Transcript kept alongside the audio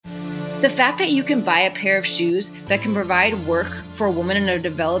The fact that you can buy a pair of shoes that can provide work for a woman in a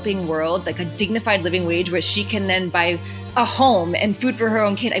developing world, like a dignified living wage, where she can then buy a home and food for her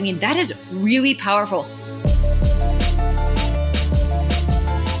own kid, I mean, that is really powerful.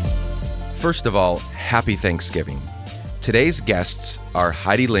 First of all, happy Thanksgiving. Today's guests are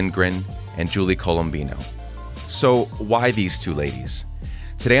Heidi Lindgren and Julie Colombino. So why these two ladies?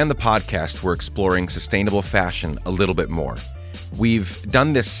 Today on the podcast, we're exploring sustainable fashion a little bit more. We've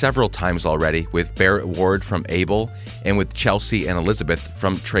done this several times already with Barrett Ward from Able and with Chelsea and Elizabeth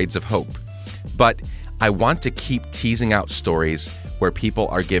from Trades of Hope. But I want to keep teasing out stories where people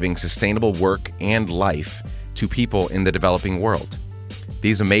are giving sustainable work and life to people in the developing world.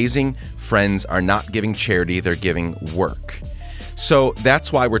 These amazing friends are not giving charity, they're giving work. So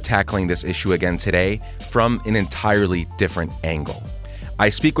that's why we're tackling this issue again today from an entirely different angle. I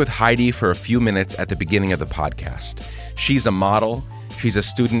speak with Heidi for a few minutes at the beginning of the podcast. She's a model, she's a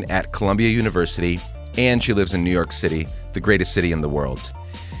student at Columbia University, and she lives in New York City, the greatest city in the world.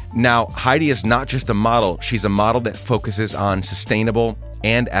 Now, Heidi is not just a model, she's a model that focuses on sustainable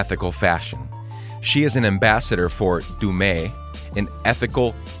and ethical fashion. She is an ambassador for Dumais, an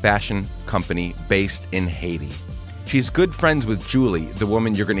ethical fashion company based in Haiti. She's good friends with Julie, the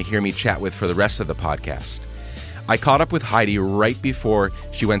woman you're going to hear me chat with for the rest of the podcast. I caught up with Heidi right before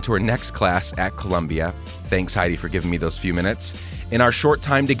she went to her next class at Columbia. Thanks, Heidi, for giving me those few minutes. In our short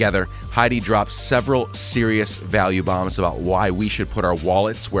time together, Heidi dropped several serious value bombs about why we should put our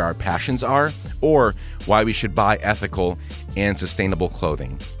wallets where our passions are, or why we should buy ethical and sustainable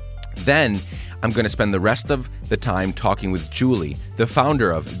clothing. Then, I'm going to spend the rest of the time talking with Julie, the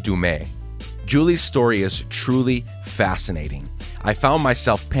founder of Dumais. Julie's story is truly fascinating. I found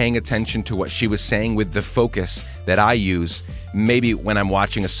myself paying attention to what she was saying with the focus that I use maybe when I'm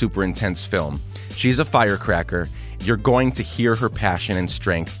watching a super intense film. She's a firecracker. You're going to hear her passion and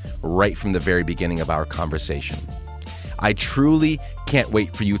strength right from the very beginning of our conversation. I truly can't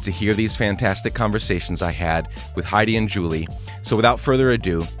wait for you to hear these fantastic conversations I had with Heidi and Julie. So without further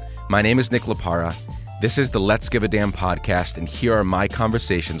ado, my name is Nick Lapara. This is the Let's Give a Damn podcast, and here are my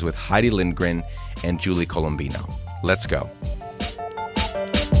conversations with Heidi Lindgren and Julie Colombino. Let's go.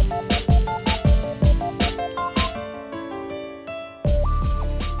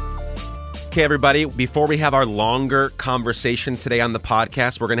 Okay, everybody, before we have our longer conversation today on the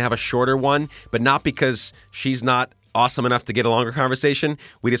podcast, we're going to have a shorter one, but not because she's not awesome enough to get a longer conversation.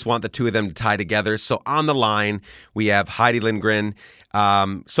 We just want the two of them to tie together. So on the line, we have Heidi Lindgren.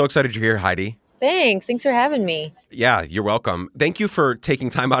 So excited you're here, Heidi. Thanks for having me. Yeah, you're welcome. Thank you for taking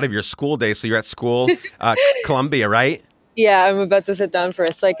time out of your school day. So you're at school, Columbia, right? Yeah, I'm about to sit down for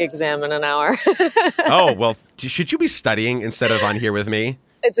a psych exam in an hour. Oh, well, should you be studying instead of on here with me?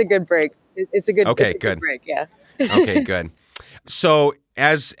 It's a good break. It's a good good break, yeah. Okay, good. So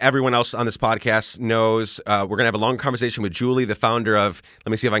as everyone else on this podcast knows, we're going to have a long conversation with Julie, the founder of,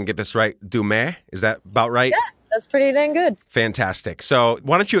 let me see if I can get this right, Dumais. Is that about right? Yeah, that's pretty dang good. Fantastic. So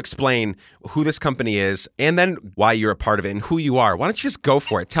why don't you explain who this company is and then why you're a part of it and who you are? Why don't you just go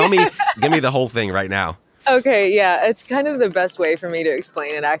for it? Tell me, give me the whole thing right now. Okay, yeah. It's kind of the best way for me to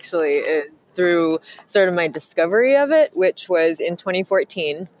explain it, actually, is through sort of my discovery of it, which was in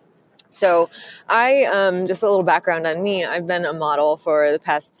 2014. So just a little background on me. I've been a model for the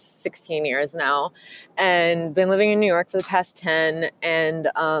past 16 years now and been living in New York for the past 10. And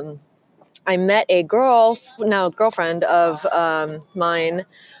I met a girlfriend of mine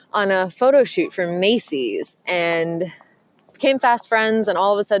on a photo shoot for Macy's and became fast friends. And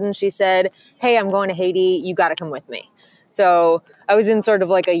all of a sudden she said, "Hey, I'm going to Haiti. You got to come with me." So I was in sort of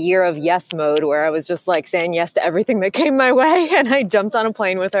like a year of yes mode where I was just like saying yes to everything that came my way. And I jumped on a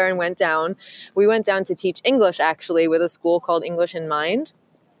plane with her and went down. We went down to teach English, actually, with a school called English in Mind.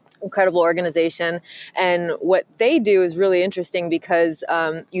 Incredible organization. And what they do is really interesting because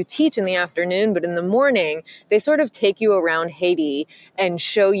you teach in the afternoon, but in the morning, they sort of take you around Haiti and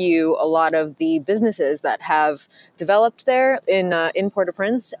show you a lot of the businesses that have developed there in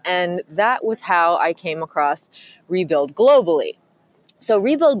Port-au-Prince. And that was how I came across Rebuild Globally. So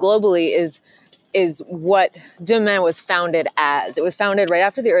Rebuild Globally is what Dumais was founded as. It was founded right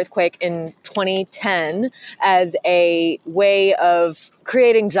after the earthquake in 2010 as a way of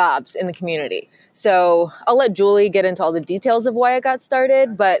creating jobs in the community. So I'll let Julie get into all the details of why it got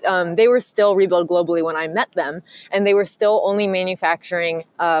started, but they were still Rebuild Globally when I met them, and they were still only manufacturing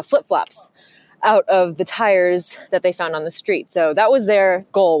flip-flops out of the tires that they found on the street. So that was their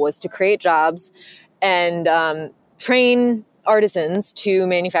goal, was to create jobs and train artisans to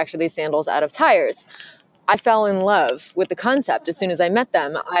manufacture these sandals out of tires. I fell in love with the concept as soon as I met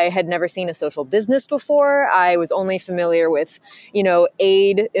them. I had never seen a social business before. I was only familiar with,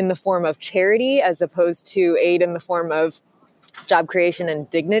 aid in the form of charity as opposed to aid in the form of job creation and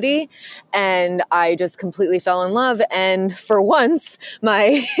dignity. And I just completely fell in love. And for once,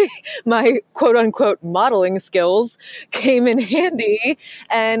 my quote unquote modeling skills came in handy.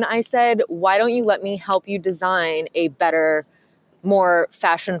 And I said, why don't you let me help you design a better, more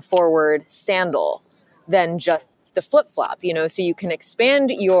fashion forward sandal than just the flip flop, so you can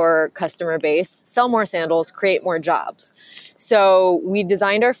expand your customer base, sell more sandals, create more jobs. So we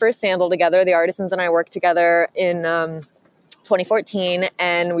designed our first sandal together. The artisans and I worked together in 2014,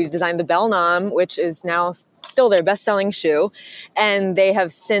 and we designed the Belle Nom, which is now still their best-selling shoe. And they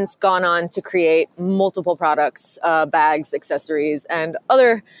have since gone on to create multiple products, bags, accessories, and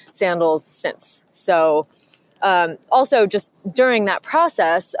other sandals since. So also just during that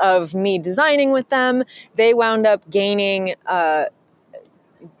process of me designing with them, they wound up gaining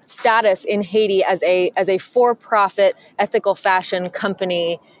status in Haiti as a for-profit ethical fashion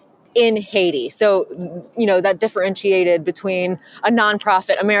company in Haiti. So, that differentiated between a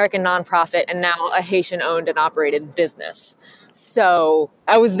nonprofit, American nonprofit, and now a Haitian-owned and operated business. So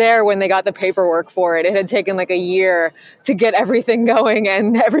I was there when they got the paperwork for it. It had taken like a year to get everything going,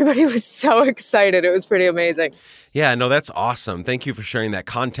 and everybody was so excited. It was pretty amazing. Yeah, no, that's awesome. Thank you for sharing that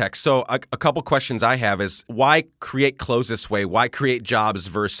context. So a couple questions I have is, why create clothes this way? Why create jobs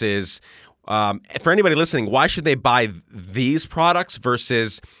versus, for anybody listening, why should they buy these products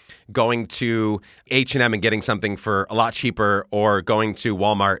versus going to H&M and getting something for a lot cheaper, or going to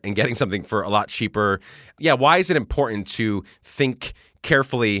Walmart and getting something for a lot cheaper? Yeah, why is it important to think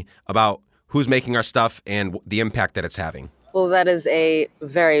carefully about who's making our stuff and the impact that it's having? Well, that is a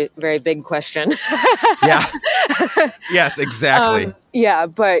very, very big question. Yeah. Yes, exactly.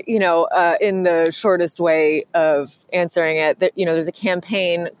 But, in the shortest way of answering it, there's a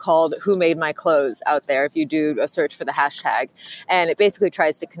campaign called Who Made My Clothes out there, if you do a search for the hashtag. And it basically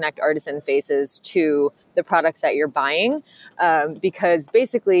tries to connect artisan faces to the products that you're buying. Because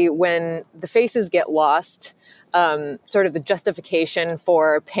basically when the faces get lost, sort of the justification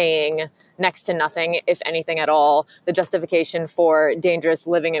for paying next to nothing, if anything at all, the justification for dangerous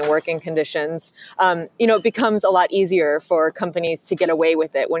living and working conditions, it becomes a lot easier for companies to get away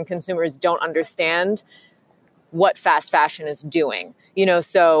with it when consumers don't understand what fast fashion is doing.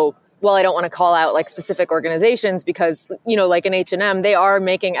 So while I don't want to call out like specific organizations, because, like in H&M, they are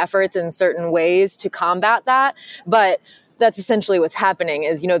making efforts in certain ways to combat that. But that's essentially what's happening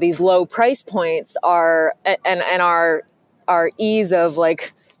is, these low price points are, and our ease of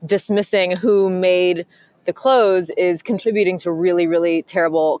like dismissing who made the clothes is contributing to really, really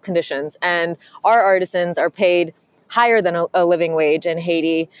terrible conditions. And our artisans are paid higher than a living wage in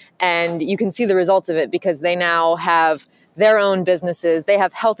Haiti. And you can see the results of it because they now have their own businesses. They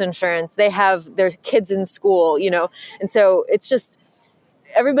have health insurance. They have their kids in school, And so it's just,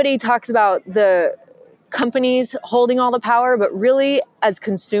 everybody talks about the companies holding all the power, but really as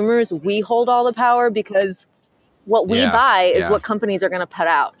consumers, we hold all the power because what we buy is what companies are going to put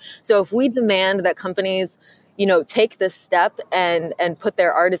out. So if we demand that companies, take this step and put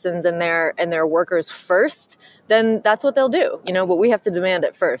their artisans and their workers first, then that's what they'll do, but we have to demand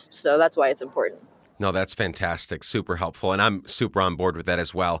it first. So that's why it's important. No, that's fantastic. Super helpful. And I'm super on board with that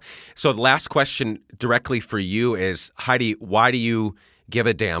as well. So the last question directly for you is, Heidi, why do you give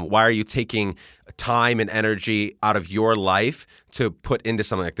a damn? Why are you taking time and energy out of your life to put into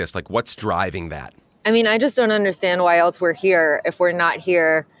something like this? Like, what's driving that? I mean, I just don't understand why else we're here if we're not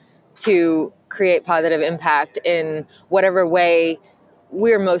here to create positive impact in whatever way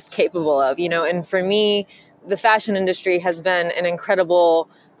we're most capable of, And for me, the fashion industry has been an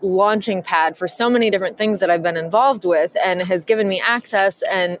incredible launching pad for so many different things that I've been involved with, and has given me access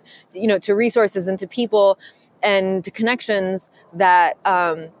and, to resources and to people and to connections that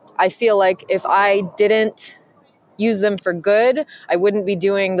I feel like if I didn't use them for good, I wouldn't be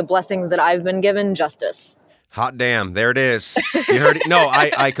doing the blessings that I've been given justice. Hot damn. There it is. You heard it. No,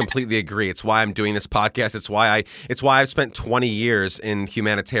 I completely agree. It's why I'm doing this podcast. It's why I've spent 20 years in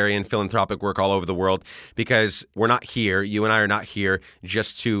humanitarian philanthropic work all over the world, because we're not here. You and I are not here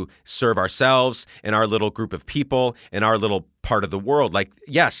just to serve ourselves and our little group of people and our little part of the world. Like,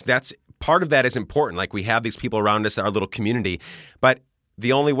 yes, that's part of that is important. Like, we have these people around us, our little community, but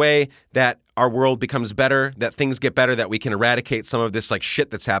the only way that our world becomes better, that things get better, that we can eradicate some of this like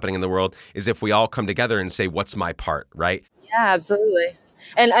shit that's happening in the world is if we all come together and say, what's my part, right? Yeah, absolutely.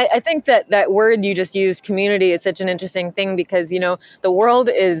 And I think that word you just used, community, is such an interesting thing because, the world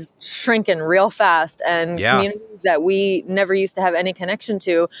is shrinking real fast, and communities that we never used to have any connection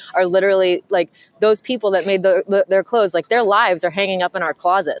to are literally like those people that made their clothes, like their lives are hanging up in our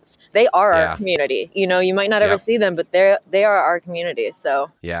closets. They are our community. You might not ever see them, but they are our community.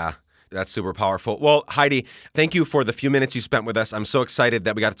 So yeah. That's super powerful. Well, Heidi, thank you for the few minutes you spent with us. I'm so excited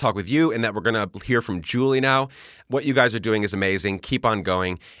that we got to talk with you and that we're going to hear from Julie now. What you guys are doing is amazing. Keep on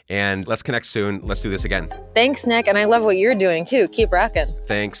going, and let's connect soon. Let's do this again. Thanks, Nick. And I love what you're doing too. Keep rocking.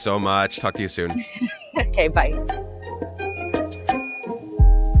 Thanks so much. Talk to you soon. Okay, bye.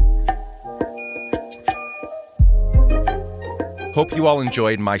 Hope you all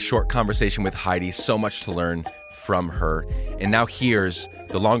enjoyed my short conversation with Heidi. So much to learn from her. And now here's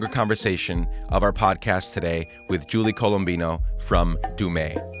the longer conversation of our podcast today with Julie Colombino from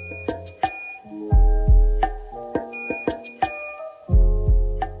Dumé.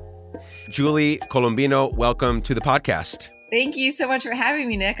 Julie Colombino, welcome to the podcast. Thank you so much for having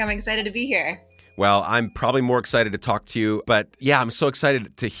me, Nick. I'm excited to be here. Well, I'm probably more excited to talk to you, but yeah, I'm so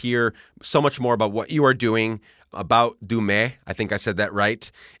excited to hear so much more about what you are doing, about Dumé, I think I said that right,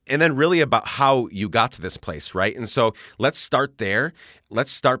 and then really about how you got to this place, right? And so let's start there.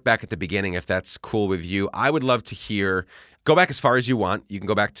 Let's start back at the beginning, if that's cool with you. I would love to hear, go back as far as you want. You can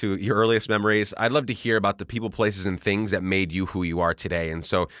go back to your earliest memories. I'd love to hear about the people, places, and things that made you who you are today. And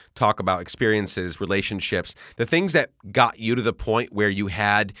so talk about experiences, relationships, the things that got you to the point where you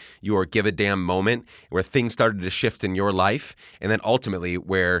had your give a damn moment, where things started to shift in your life, and then ultimately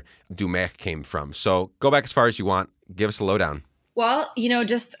where Dumé came from. So go back as far as you want. Give us a lowdown. Well,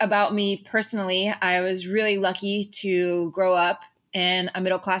 just about me personally, I was really lucky to grow up in a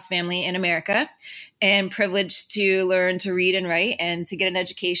middle-class family in America and privileged to learn to read and write and to get an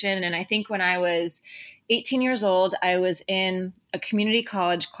education. And I think when I was 18 years old, I was in a community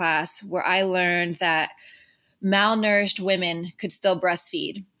college class where I learned that malnourished women could still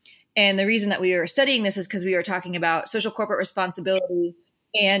breastfeed. And the reason that we were studying this is because we were talking about social corporate responsibility.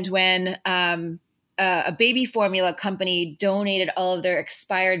 And when a baby formula company donated all of their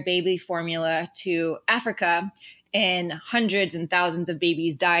expired baby formula to Africa, and hundreds and thousands of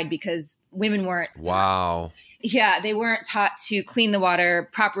babies died because women weren't. Wow. Yeah, they weren't taught to clean the water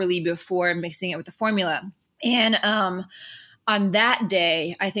properly before mixing it with the formula. And on that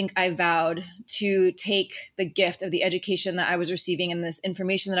day, I think I vowed to take the gift of the education that I was receiving and this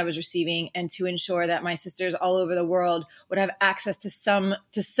information that I was receiving, and to ensure that my sisters all over the world would have access to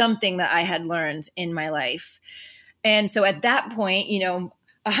something that I had learned in my life. And so at that point,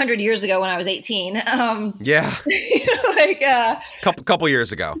 100 years ago when I was 18. Couple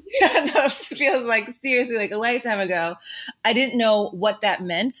years ago. Yeah, no, it feels like seriously like a lifetime ago. I didn't know what that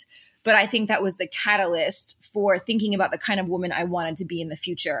meant, but I think that was the catalyst for thinking about the kind of woman I wanted to be in the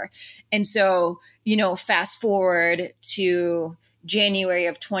future. And so, fast forward to January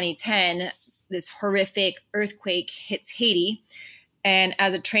of 2010, this horrific earthquake hits Haiti. And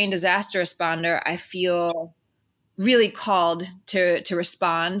as a trained disaster responder, I feel really called to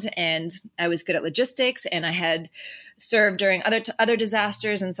respond, and I was good at logistics, and I had served during other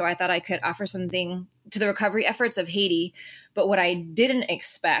disasters, and so I thought I could offer something to the recovery efforts of Haiti. But what I didn't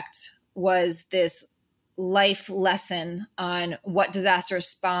expect was this life lesson on what disaster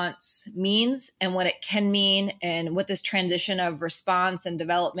response means and what it can mean, and what this transition of response and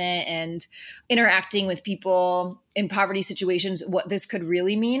development and interacting with people in poverty situations, what this could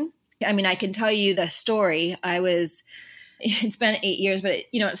really mean. I mean, I can tell you the story. It's been 8 years, but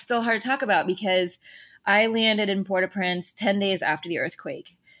it's still hard to talk about because I landed in Port-au-Prince 10 days after the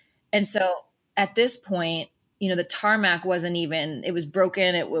earthquake. And so at this point, the tarmac it was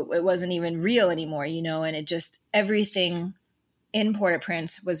broken. It wasn't even real anymore, and it just, everything in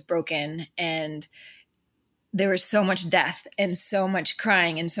Port-au-Prince was broken. And there was so much death and so much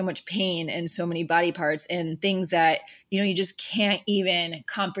crying and so much pain and so many body parts and things that, you just can't even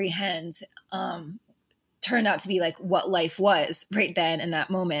comprehend, turned out to be like what life was right then in that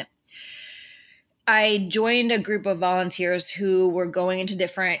moment. I joined a group of volunteers who were going into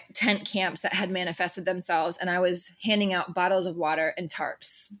different tent camps that had manifested themselves, and I was handing out bottles of water and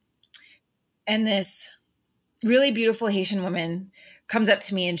tarps. And this really beautiful Haitian woman comes up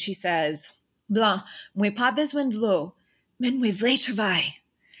to me and she says, "Blanc, moi pas besoin de l'eau, mais moi voulais travailler."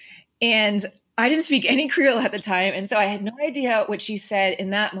 And I didn't speak any Creole at the time, and so I had no idea what she said in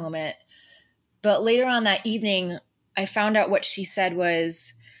that moment. But later on that evening, I found out what she said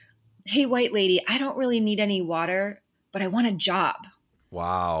was, "Hey, white lady, I don't really need any water, but I want a job."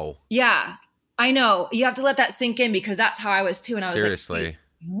 Wow. Yeah, I know. You have to let that sink in because that's how I was too. And I was seriously. like,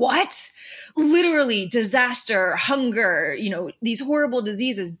 what? Literally disaster, hunger, these horrible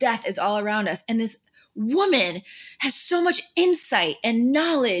diseases, death is all around us. And this woman has so much insight and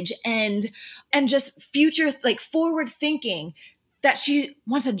knowledge and just future, like forward thinking, that she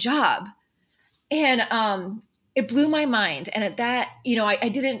wants a job. And it blew my mind. And at that, I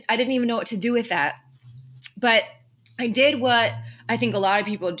didn't even know what to do with that. But I did what I think a lot of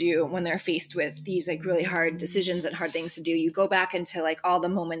people do when they're faced with these like really hard decisions and hard things to do. You go back into like all the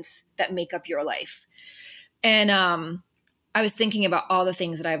moments that make up your life. And I was thinking about all the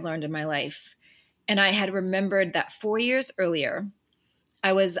things that I've learned in my life. And I had remembered that 4 years earlier,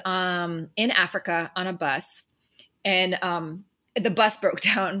 I was in Africa on a bus, and the bus broke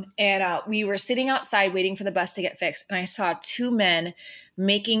down, and we were sitting outside waiting for the bus to get fixed. And I saw two men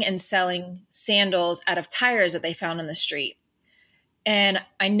making and selling sandals out of tires that they found on the street. And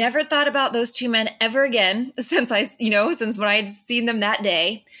I never thought about those two men ever again since when I had seen them that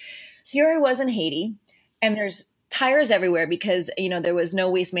day. Here I was in Haiti, and there's tires everywhere because, there was no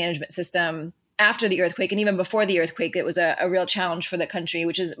waste management system after the earthquake. And even before the earthquake, it was a real challenge for the country,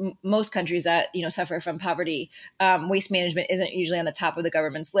 which is most countries that, suffer from poverty. Waste management isn't usually on the top of the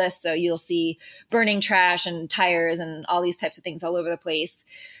government's list. So you'll see burning trash and tires and all these types of things all over the place.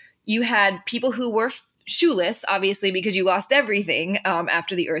 You had people who were shoeless, obviously, because you lost everything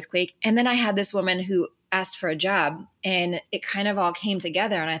after the earthquake. And then I had this woman who asked for a job, and it kind of all came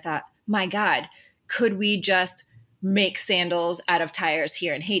together. And I thought, my God, could we just make sandals out of tires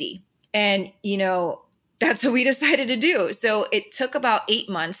here in Haiti? And, that's what we decided to do. So it took about 8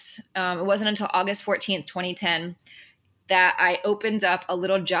 months. It wasn't until August 14th, 2010, that I opened up a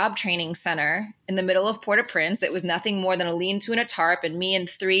little job training center in the middle of Port-au-Prince. It was nothing more than a lean-to and a tarp, and me and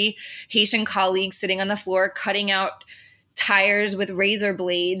 3 Haitian colleagues sitting on the floor cutting out tires with razor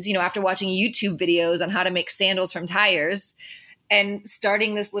blades, after watching YouTube videos on how to make sandals from tires, and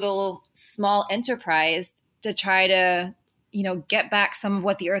starting this little small enterprise to try to get back some of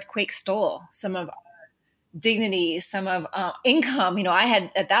what the earthquake stole, some of dignity, some of income. I had,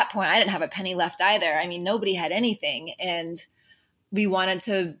 at that point, I didn't have a penny left either. I mean, nobody had anything. And we wanted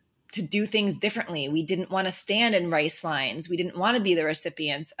to do things differently. We didn't want to stand in rice lines. We didn't want to be the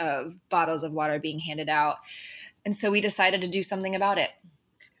recipients of bottles of water being handed out. And so we decided to do something about it.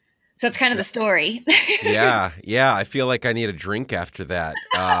 So that's kind of the story. Yeah. I feel like I need a drink after that,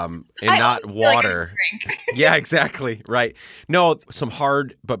 and not water. Yeah, exactly. Right. No, some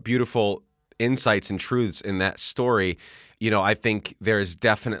hard but beautiful insights and truths in that story. I think there's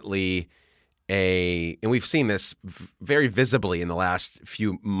definitely and we've seen this very visibly in the last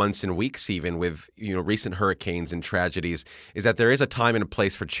few months and weeks, even with, recent hurricanes and tragedies, is that there is a time and a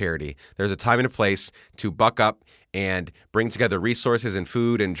place for charity. There's a time and a place to buck up and bring together resources and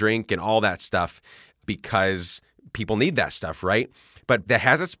food and drink and all that stuff, because people need that stuff, right? But that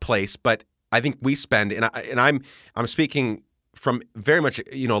has its place. But I think we spend, and I'm speaking from very much,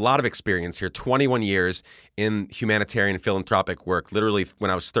 a lot of experience here, 21 years in humanitarian and philanthropic work. Literally,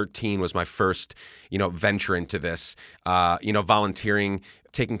 when I was 13 was my first, venture into this, volunteering,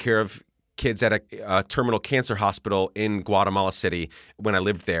 taking care of kids at a terminal cancer hospital in Guatemala City when I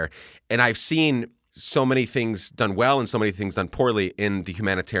lived there. And I've seen so many things done well and so many things done poorly in the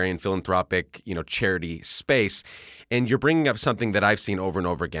humanitarian, philanthropic, charity space. And you're bringing up something that I've seen over and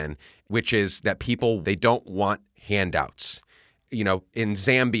over again, which is that people, they don't want handouts. In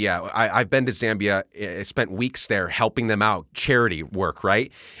Zambia, I've been to Zambia, I spent weeks there helping them out, charity work, right?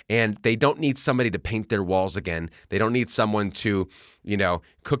 And they don't need somebody to paint their walls again. They don't need someone to,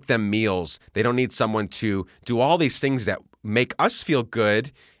 cook them meals. They don't need someone to do all these things that make us feel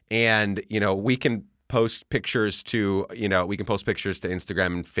good. And, we can post pictures to Instagram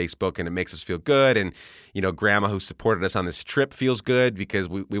and Facebook, and it makes us feel good. And, grandma who supported us on this trip feels good because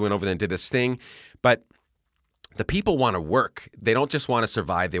we went over there and did this thing. But the people want to work. They don't just want to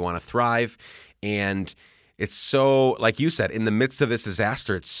survive. They want to thrive. And it's so, like you said, in the midst of this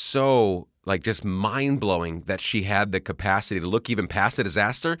disaster, it's so just mind-blowing that she had the capacity to look even past the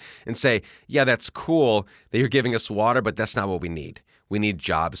disaster and say, yeah, that's cool that you're giving us water, but that's not what we need. We need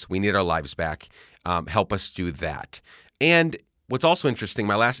jobs. We need our lives back. Help us do that. And what's also interesting,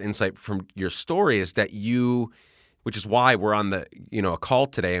 my last insight from your story is that which is why we're on the, a call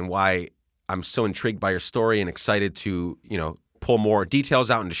today, and why I'm so intrigued by your story and excited to, pull more details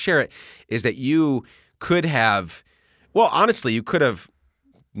out and to share it, is that you could have, honestly, you could have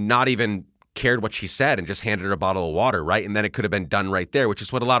not even cared what she said and just handed her a bottle of water, right? And then it could have been done right there, which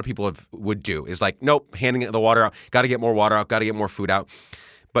is what a lot of people would do, is like, nope, handing the water out, got to get more water out, got to get more food out.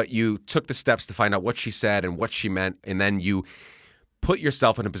 But you took the steps to find out what she said and what she meant, and then you put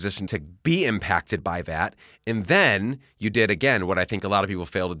yourself in a position to be impacted by that. And then you did, again, what I think a lot of people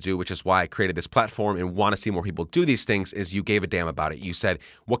fail to do, which is why I created this platform and want to see more people do these things, is you gave a damn about it. You said,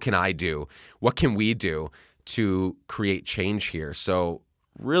 what can I do? What can we do to create change here? So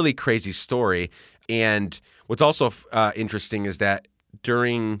really crazy story. And what's also interesting is that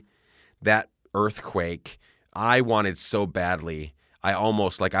during that earthquake, I wanted so badly. I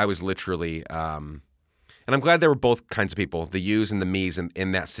was literally, and I'm glad there were both kinds of people, the yous and the me's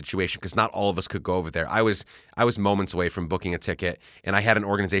in that situation, because not all of us could go over there. I was moments away from booking a ticket, and I had an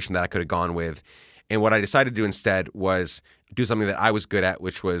organization that I could have gone with. And what I decided to do instead was do something that I was good at,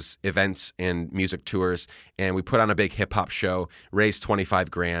 which was events and music tours. And we put on a big hip hop show, raised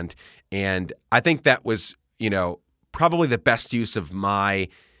 $25,000. And I think that was, probably the best use of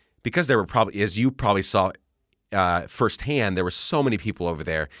because there were probably, as you probably saw firsthand, there were so many people over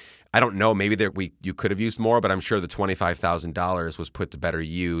there. I don't know, maybe you could have used more, but I'm sure the $25,000 was put to better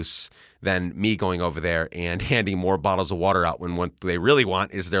use than me going over there and handing more bottles of water out when what they really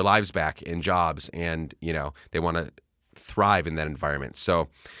want is their lives back and jobs, and they want to thrive in that environment. So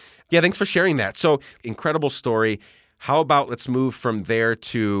yeah, thanks for sharing that. So incredible story. How about let's move from there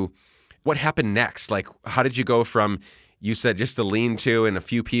to what happened next? Like, how did you go from, you said just a lean-to and a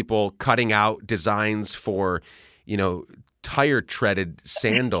few people cutting out designs for, tire-treaded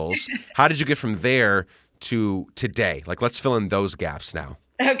sandals. How did you get from there to today? Like, let's fill in those gaps now.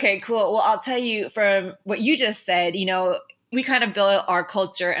 Okay, cool. Well, I'll tell you from what you just said, we kind of built our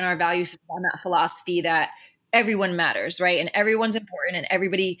culture and our values on that philosophy that everyone matters, right? And everyone's important and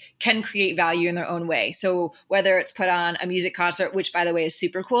everybody can create value in their own way. So whether it's put on a music concert, which by the way is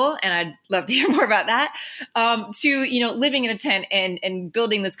super cool, and I'd love to hear more about that, to, living in a tent and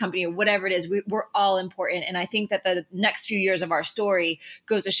building this company or whatever it is, we're all important. And I think that the next few years of our story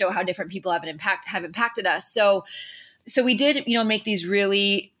goes to show how different people have impacted us. So we did, make these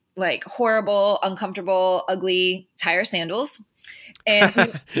really like horrible, uncomfortable, ugly tire sandals.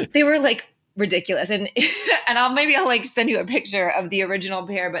 And they were like ridiculous. And I'll like send you a picture of the original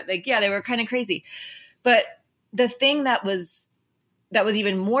pair, but like, yeah, they were kind of crazy. But the thing that was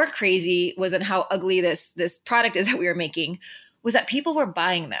even more crazy was in how ugly this product is that we were making, was that people were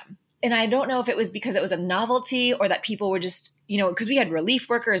buying them. And I don't know if it was because it was a novelty or that people were just, because we had relief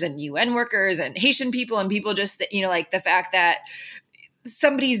workers and UN workers and Haitian people and people just, like the fact that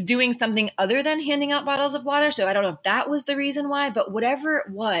somebody's doing something other than handing out bottles of water. So I don't know if that was the reason why, but whatever it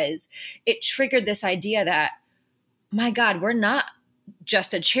was, it triggered this idea that, my God, we're not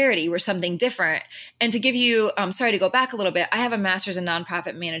just a charity, we're something different. And to give you, sorry to go back a little bit, I have a master's in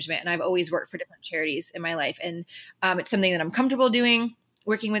nonprofit management and I've always worked for different charities in my life. And it's something that I'm comfortable doing,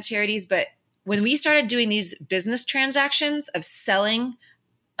 working with charities. But when we started doing these business transactions of selling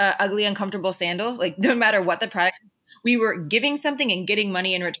ugly, uncomfortable sandal, like no matter what the product, we were giving something and getting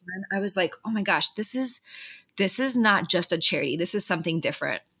money in return. I was like, oh my gosh, this is not just a charity. This is something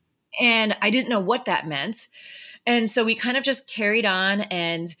different. And I didn't know what that meant. And so we kind of just carried on.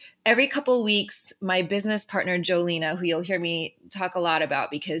 And every couple of weeks, my business partner, Jolena, who you'll hear me talk a lot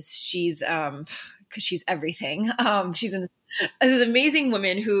about because she's everything. She's this amazing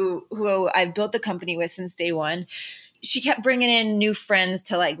woman who I've built the company with since day one. She kept bringing in new friends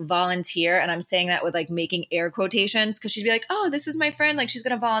to like volunteer. And I'm saying that with like making air quotations because she'd be like, oh, this is my friend. Like she's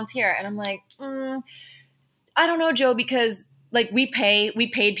going to volunteer. And I'm like, I don't know, Joe, because like we paid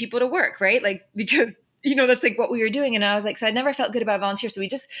people to work, right? Like, because, that's like what we were doing. And I was like, so I never felt good about volunteer. So we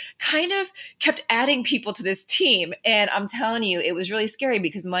just kind of kept adding people to this team. And I'm telling you, it was really scary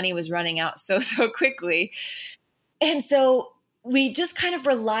because money was running out so quickly. And so we just kind of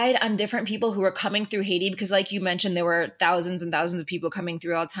relied on different people who were coming through Haiti because like you mentioned, there were thousands and thousands of people coming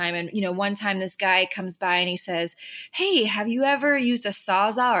through all the time. And, one time this guy comes by and he says, hey, have you ever used a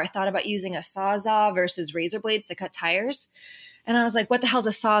Sawzall or thought about using a Sawzall versus razor blades to cut tires? And I was like, what the hell's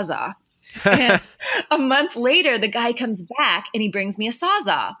a Sawzall? And a month later, the guy comes back and he brings me a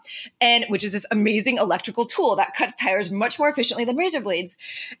Sawzall, which is this amazing electrical tool that cuts tires much more efficiently than razor blades.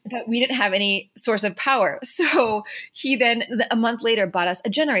 But we didn't have any source of power. So he then a month later bought us a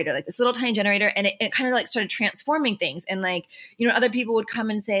generator, like this little tiny generator. And it kind of like started transforming things. And like, other people would come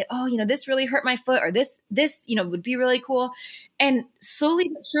and say, oh, this really hurt my foot or this, would be really cool. And slowly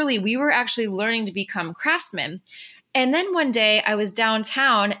but surely, we were actually learning to become craftsmen. And then one day I was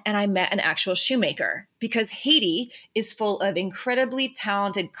downtown and I met an actual shoemaker because Haiti is full of incredibly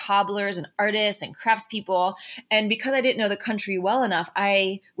talented cobblers and artists and craftspeople. And because I didn't know the country well enough,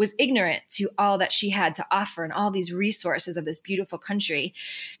 I was ignorant to all that she had to offer and all these resources of this beautiful country.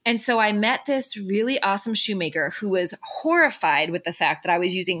 And so I met this really awesome shoemaker who was horrified with the fact that I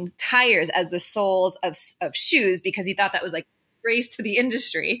was using tires as the soles of shoes because he thought that was like disgrace to the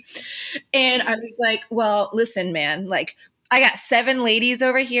industry. And I was like, well, listen, man, like I got 7 ladies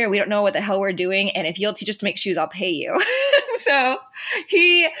over here. We don't know what the hell we're doing. And if you'll teach us to make shoes, I'll pay you. So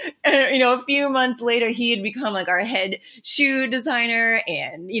he, a few months later, he had become like our head shoe designer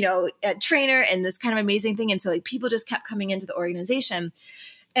and, a trainer and this kind of amazing thing. And so like people just kept coming into the organization.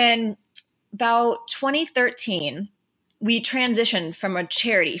 And about 2013, we transitioned from a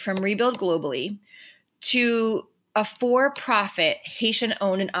charity, from Rebuild Globally, to a for-profit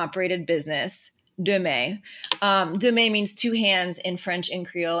Haitian-owned and operated business, Deux Mains. Deux Mains means 2 hands in French and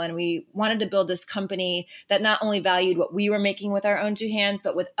Creole. And we wanted to build this company that not only valued what we were making with our own 2 hands,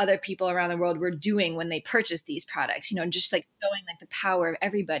 but what other people around the world were doing when they purchased these products, just like showing like the power of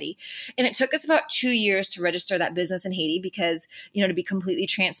everybody. And it took us about 2 years to register that business in Haiti because, to be completely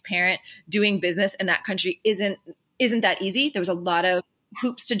transparent, doing business in that country isn't that easy. There was a lot of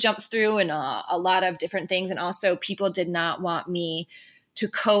hoops to jump through and a lot of different things. And also people did not want me to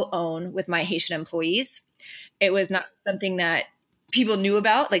co-own with my Haitian employees. It was not something that people knew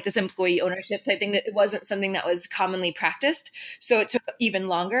about, like this employee ownership type thing, that it wasn't something that was commonly practiced. So it took even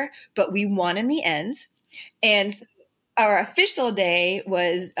longer, but we won in the end. And our official day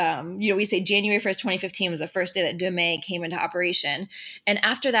was, we say January 1st, 2015 was the first day that Deux Mains came into operation. And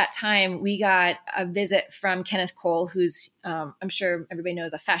after that time, we got a visit from Kenneth Cole, who's, I'm sure everybody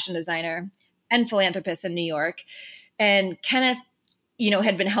knows, a fashion designer and philanthropist in New York. And Kenneth,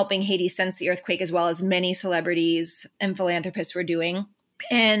 had been helping Haiti since the earthquake, as well as many celebrities and philanthropists were doing.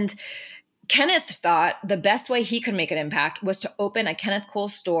 And Kenneth thought the best way he could make an impact was to open a Kenneth Cole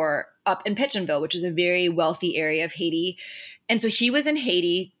store up in Pétionville, which is a very wealthy area of Haiti. And so he was in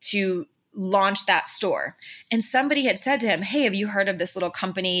Haiti to launch that store. And somebody had said to him, hey, have you heard of this little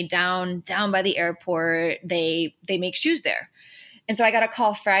company down by the airport? They make shoes there. And so I got a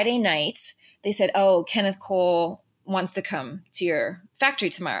call Friday night. They said, oh, Kenneth Cole wants to come to your factory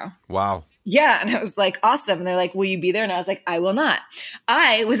tomorrow. Wow. Yeah. And I was like, awesome. And they're like, will you be there? And I was like, I will not.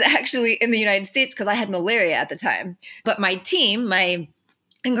 I was actually in the United States because I had malaria at the time. But my team, my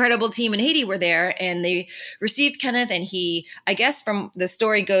incredible team in Haiti were there, and they received Kenneth, and he, I guess from the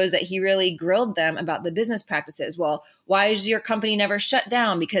story goes that he really grilled them about the business practices. Well, why is your company never shut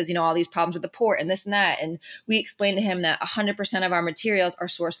down? Because, all these problems with the port and this and that. And we explained to him that 100% of our materials are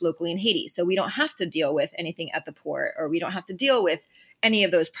sourced locally in Haiti. So we don't have to deal with anything at the port, or we don't have to deal with any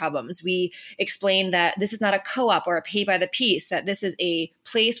of those problems. We explained that this is not a co-op or a pay by the piece, that this is a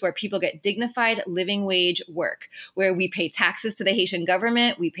place where people get dignified living wage work, where we pay taxes to the Haitian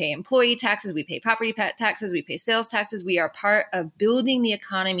government, we pay employee taxes, we pay property taxes, we pay sales taxes. We are part of building the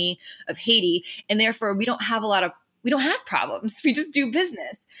economy of Haiti. And therefore we don't have problems. We just do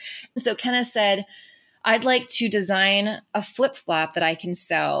business. And so Kenneth said, I'd like to design a flip-flop that I can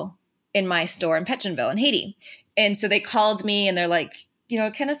sell in my store in Pétionville in Haiti. And so they called me and they're like,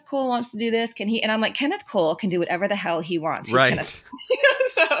 Kenneth Cole wants to do this. Can he? And I'm like, Kenneth Cole can do whatever the hell he wants. He's right.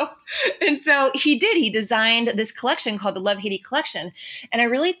 So he did. He designed this collection called the Love Haiti Collection. And I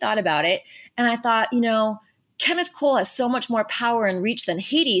really thought about it. And I thought, Kenneth Cole has so much more power and reach than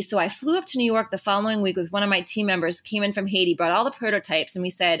Haiti. So I flew up to New York the following week with one of my team members, came in from Haiti, brought all the prototypes, and we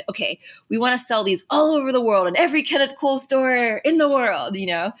said, okay, we want to sell these all over the world in every Kenneth Cole store in the world,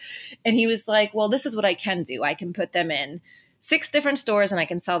 And he was like, well, this is what I can do. I can put them in 6 different stores and I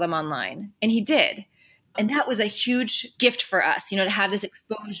can sell them online. And he did. And that was a huge gift for us, to have this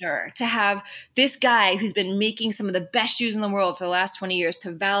exposure, to have this guy who's been making some of the best shoes in the world for the last 20 years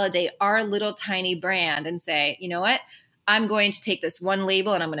to validate our little tiny brand and say, you know what? I'm going to take this one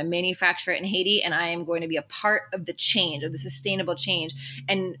label and I'm going to manufacture it in Haiti, and I am going to be a part of the change, of the sustainable change.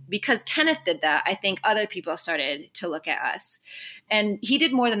 And because Kenneth did that, I think other people started to look at us. And he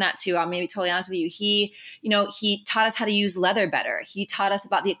did more than that too. I'll maybe totally honest with you. He taught us how to use leather better. He taught us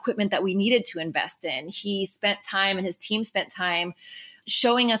about the equipment that we needed to invest in. He spent time, and his team spent time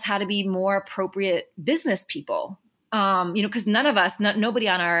showing us how to be more appropriate business people. Because none of us, nobody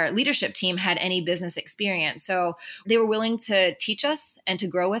on our leadership team had any business experience. So they were willing to teach us and to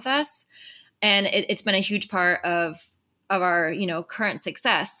grow with us. And it's been a huge part of our, current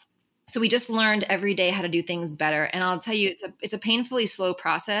success. So we just learned every day how to do things better. And I'll tell you, it's a painfully slow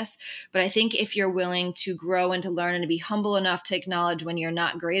process. But I think if you're willing to grow and to learn and to be humble enough to acknowledge when you're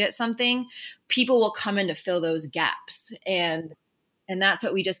not great at something, people will come in to fill those gaps. And that's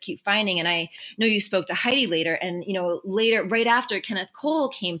what we just keep finding. And I know you spoke to Heidi later, and, later, right after Kenneth Cole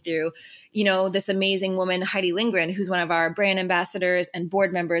came through, this amazing woman, Heidi Lindgren, who's one of our brand ambassadors and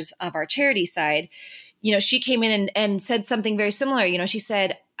board members of our charity side, she came in and said something very similar. She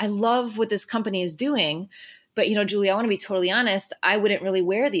said, I love what this company is doing, but, Julie, I want to be totally honest. I wouldn't really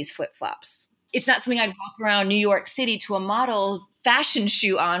wear these flip-flops. it's not something I'd walk around New York City to a model fashion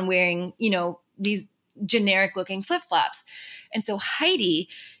shoot on wearing, these generic looking flip-flops. And so Heidi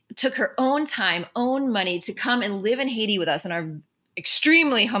took her own time, own money to come and live in Haiti with us in our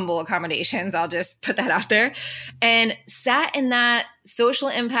extremely humble accommodations. I'll just put that out there, and sat in that social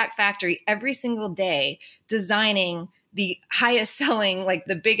impact factory every single day, designing the highest selling, like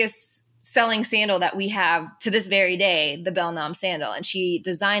the biggest selling sandal that we have to this very day, the Belle Nom sandal. And she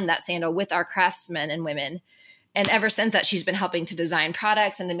designed that sandal with our craftsmen and women. And ever since that, she's been helping to design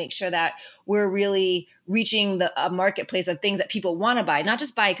products and to make sure that we're really reaching a marketplace of things that people want to buy, not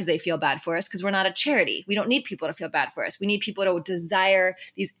just buy because they feel bad for us, because we're not a charity. We don't need people to feel bad for us. We need people to desire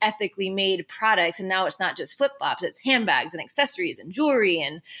these ethically made products. And now it's not just flip-flops, it's handbags and accessories and jewelry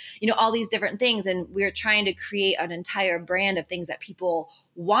and, all these different things. And we're trying to create an entire brand of things that people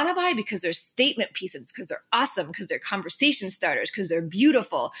want to buy because they're statement pieces, because they're awesome, because they're conversation starters, because they're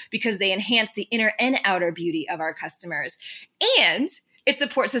beautiful, because they enhance the inner and outer beauty of our customers. And it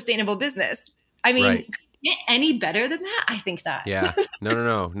supports sustainable business. I mean, Right. Could it get any better than that? I think not. Yeah.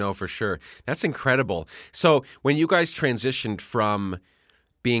 No, for sure. That's incredible. So when you guys transitioned from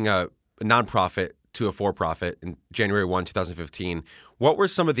being a nonprofit to a for-profit in January 1, 2015, what were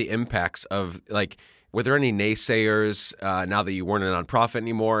some of the impacts of, like, were there any naysayers now that you weren't a nonprofit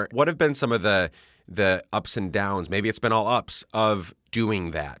anymore? What have been some of the ups and downs? Maybe it's been all ups of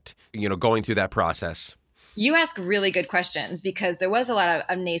doing that, going through that process. You ask really good questions, because there was a lot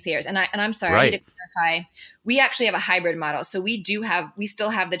of naysayers, and I'm sorry, Right. I need to clarify. We actually have a hybrid model. So we still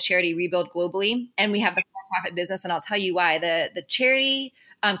have the charity Rebuild globally, and we have the for-profit business. And I'll tell you why. The charity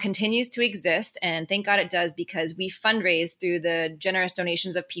continues to exist, and thank God it does, because we fundraise through the generous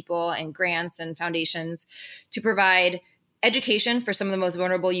donations of people and grants and foundations to provide education for some of the most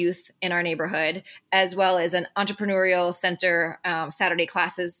vulnerable youth in our neighborhood, as well as an entrepreneurial center, Saturday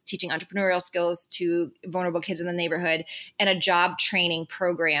classes teaching entrepreneurial skills to vulnerable kids in the neighborhood, and a job training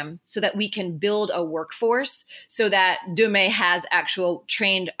program so that we can build a workforce so that Dumé has a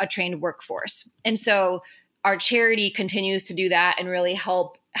trained workforce. And so our charity continues to do that and really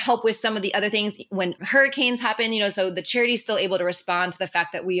help with some of the other things when hurricanes happen, so the charity is still able to respond to the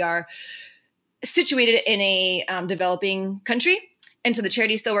fact that we are situated in a developing country. And so the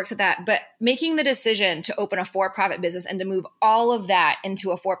charity still works at that. But making the decision to open a for-profit business and to move all of that into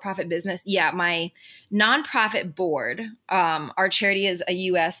a for-profit business, my nonprofit board, our charity is a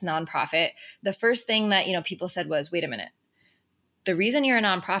U.S. nonprofit. The first thing that, people said was, wait a minute. The reason you're a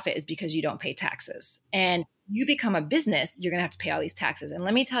nonprofit is because you don't pay taxes. And you become a business, you're going to have to pay all these taxes. And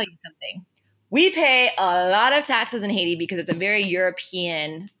let me tell you something. We pay a lot of taxes in Haiti because it's a very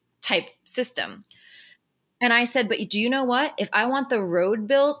European type system. And I said, but do you know what? If I want the road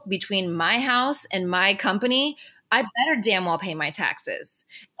built between my house and my company, I better damn well pay my taxes.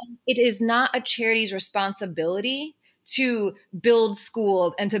 And it is not a charity's responsibility to build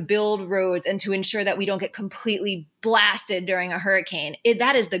schools and to build roads and to ensure that we don't get completely blasted during a hurricane.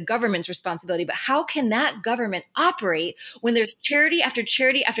 That is the government's responsibility. But how can that government operate when there's charity after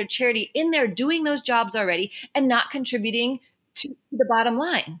charity after charity in there doing those jobs already and not contributing to the bottom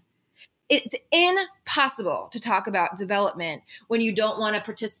line? It's impossible to talk about development when you don't want to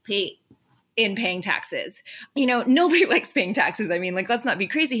participate in paying taxes. Nobody likes paying taxes. I mean, let's not be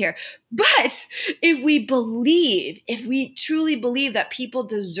crazy here. But if we truly believe that people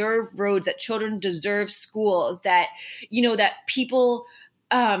deserve roads, that children deserve schools, that, that people,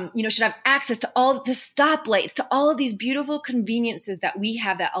 should have access to all of the stoplights, to all of these beautiful conveniences that we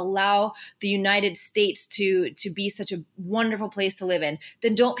have that allow the United States to be such a wonderful place to live in,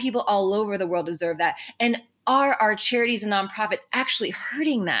 then don't people all over the world deserve that? And are our charities and nonprofits actually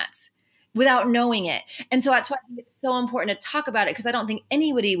hurting that without knowing it? And so that's why I think it's so important to talk about it, because I don't think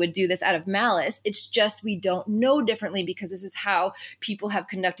anybody would do this out of malice. It's just we don't know differently because this is how people have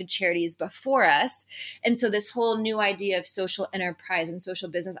conducted charities before us. And so this whole new idea of social enterprise and social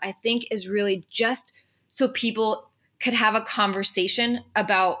business, I think, is really just so people could have a conversation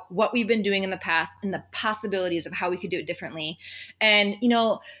about what we've been doing in the past and the possibilities of how we could do it differently. And,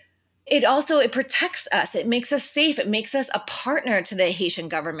 it protects us. It makes us safe. It makes us a partner to the Haitian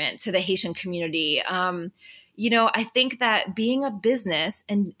government, to the Haitian community. I think that being a business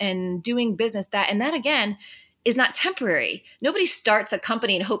and doing business that again is not temporary. Nobody starts a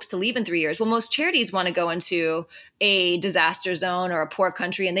company and hopes to leave in 3 years. Well, most charities want to go into a disaster zone or a poor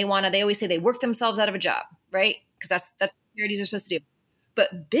country, and they always say they work themselves out of a job, right? Because that's what charities are supposed to do.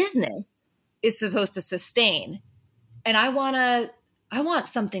 But business is supposed to sustain. And I want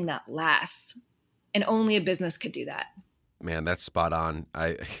something that lasts, and only a business could do that. Man, that's spot on.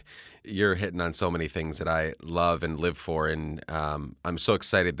 You're hitting on so many things that I love and live for, and I'm so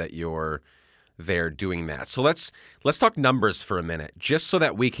excited that you're there doing that. So let's talk numbers for a minute, just so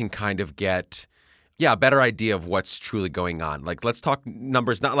that we can kind of get a better idea of what's truly going on. Like, let's talk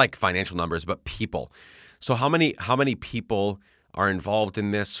numbers, not like financial numbers, but people. So how many people are involved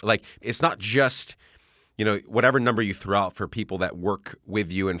in this? Like, it's not just, whatever number you throw out for people that work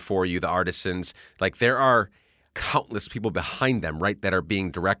with you and for you, the artisans. Like, there are countless people behind them, right, that are being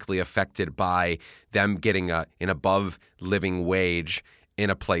directly affected by them getting an above living wage in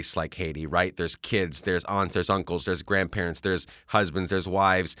a place like Haiti, right? There's kids, there's aunts, there's uncles, there's grandparents, there's husbands, there's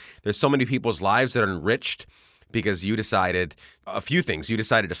wives. There's so many people's lives that are enriched because you decided a few things. You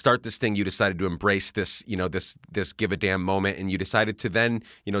decided to start this thing. You decided to embrace this, this give a damn moment, and you decided to then,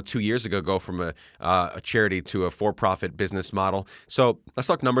 2 years ago, go from a charity to a for-profit business model. So let's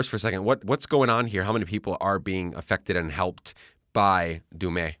talk numbers for a second. What's going on here? How many people are being affected and helped by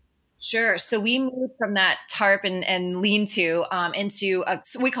Dumé? Sure. So we moved from that tarp and lean-to into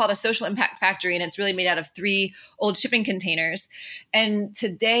we call it a social impact factory, and it's really made out of 3 old shipping containers. And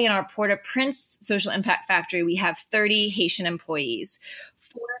today in our Port-au-Prince social impact factory, we have 30 Haitian employees.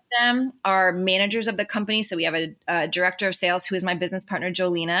 4 of them are managers of the company. So we have a director of sales, who is my business partner,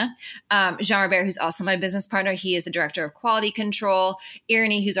 Jolina. Jean Robert, who's also my business partner. He is the director of quality control.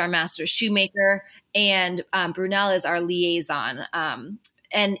 Irony, who's our master shoemaker. And Brunel is our liaison.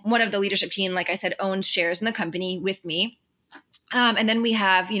 And one of the leadership team, like I said, owns shares in the company with me. And then we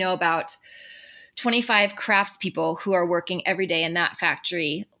have, about 25 craftspeople who are working every day in that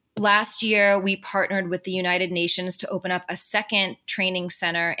factory. Last year, we partnered with the United Nations to open up a second training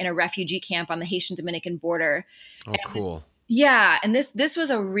center in a refugee camp on the Haitian-Dominican border. Oh, cool. Yeah. And this was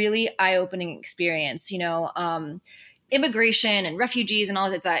a really eye-opening experience. Immigration and refugees and all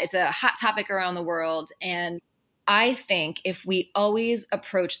that, it's a hot topic around the world. And I think if we always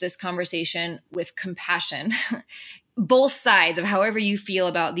approach this conversation with compassion, both sides of however you feel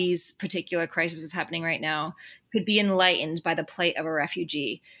about these particular crises happening right now could be enlightened by the plight of a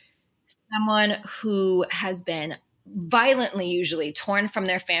refugee. Someone who has been violently, usually torn from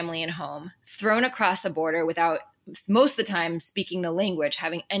their family and home, thrown across a border without, most of the time, speaking the language,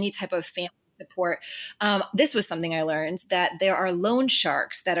 having any type of family support. This was something I learned, that there are loan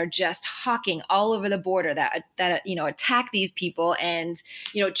sharks that are just hawking all over the border that attack these people and,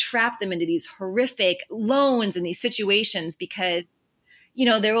 trap them into these horrific loans and these situations because,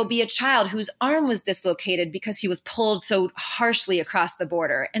 there will be a child whose arm was dislocated because he was pulled so harshly across the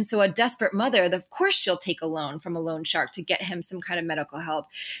border. And so a desperate mother, of course, she'll take a loan from a loan shark to get him some kind of medical help.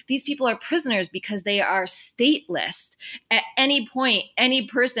 These people are prisoners because they are stateless. At any point, any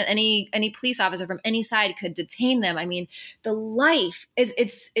person, any police officer from any side could detain them. I mean, the life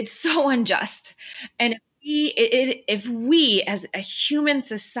it's so unjust. And if we as a human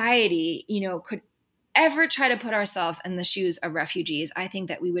society, could ever try to put ourselves in the shoes of refugees, I think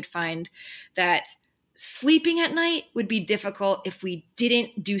that we would find that sleeping at night would be difficult if we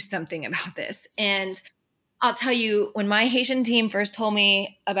didn't do something about this. And I'll tell you, when my Haitian team first told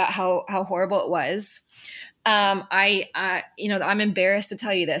me about how horrible it was, I'm embarrassed to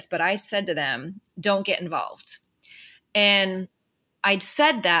tell you this, but I said to them, don't get involved. And I'd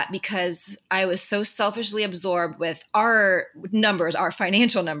said that because I was so selfishly absorbed with our numbers, our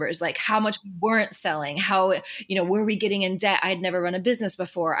financial numbers, like how much we weren't selling, how, were we getting in debt? I'd never run a business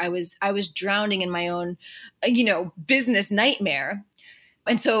before. I was drowning in my own, business nightmare.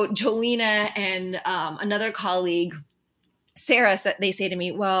 And so Jolina and another colleague, Sarah, they say to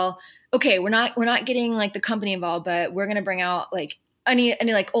me, well, okay, we're not getting like the company involved, but we're going to bring out like any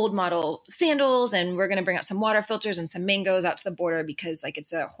like old model sandals, and we're going to bring out some water filters and some mangoes out to the border because like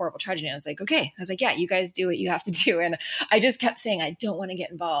it's a horrible tragedy. And I was like, okay. I was like, yeah, you guys do what you have to do. And I just kept saying, I don't want to get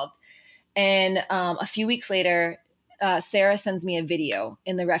involved. And a few weeks later, Sarah sends me a video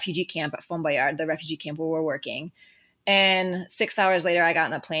in the refugee camp at Font Bayard, the refugee camp where we're working. And 6 hours later, I got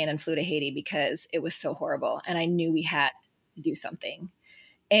on a plane and flew to Haiti because it was so horrible. And I knew we had to do something.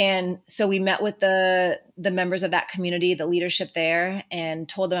 And so we met with the members of that community, the leadership there, and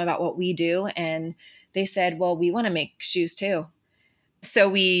told them about what we do. And they said, well, we want to make shoes too. So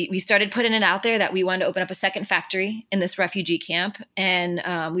we started putting it out there that we wanted to open up a second factory in this refugee camp. And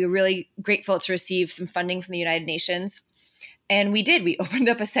we were really grateful to receive some funding from the United Nations. And we did. We opened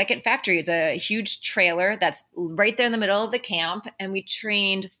up a second factory. It's a huge trailer that's right there in the middle of the camp. And we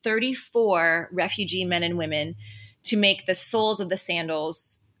trained 34 refugee men and women to make the soles of the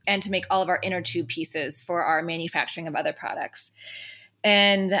sandals and to make all of our inner tube pieces for our manufacturing of other products.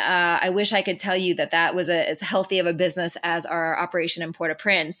 And I wish I could tell you that was as healthy of a business as our operation in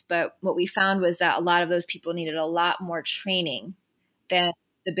Port-au-Prince. But what we found was that a lot of those people needed a lot more training than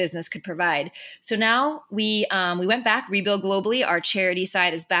the business could provide. So now we went back. Rebuild Globally, our charity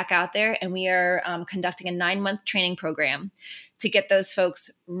side, is back out there, and we are conducting a 9-month training program to get those folks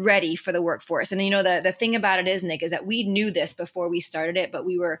ready for the workforce. And the thing about it is, Nick, is that we knew this before we started it, but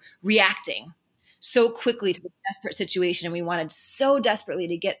we were reacting so quickly to the desperate situation, and we wanted so desperately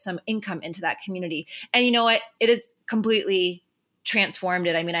to get some income into that community. And you know what? It has completely transformed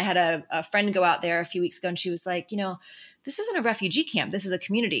it. I mean, I had a friend go out there a few weeks ago, and she was like, this isn't a refugee camp. This is a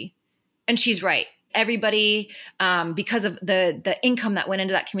community. And she's right. Everybody, because of the income that went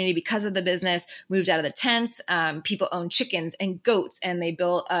into that community, because of the business, moved out of the tents. People own chickens and goats, and they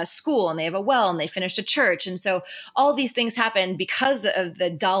built a school, and they have a well, and they finished a church. And so all these things happened because of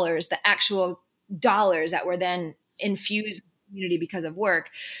the dollars, the actual dollars that were then infused in the community because of work.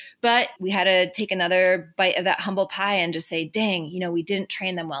 But we had to take another bite of that humble pie and just say, dang, we didn't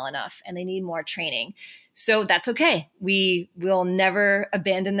train them well enough, and they need more training. So that's okay. We will never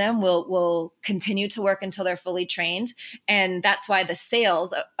abandon them. We'll continue to work until they're fully trained. And that's why the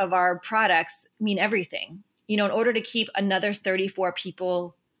sales of our products mean everything. In order to keep another 34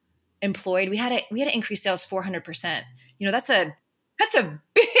 people employed, we had to increase sales 400%. That's a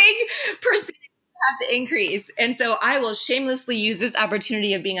big percentage have to increase. And so I will shamelessly use this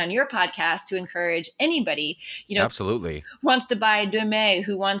opportunity of being on your podcast to encourage anybody, absolutely, who wants to buy Demae,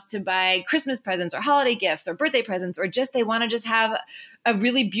 who wants to buy Christmas presents or holiday gifts or birthday presents, or just they want to just have a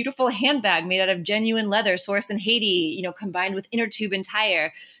really beautiful handbag made out of genuine leather sourced in Haiti, combined with inner tube and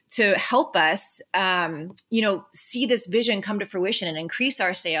tire, to help us, see this vision come to fruition and increase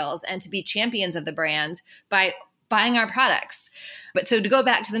our sales and to be champions of the brand by buying our products. But so to go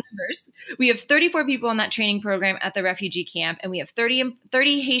back to the numbers, we have 34 people in that training program at the refugee camp, and we have 30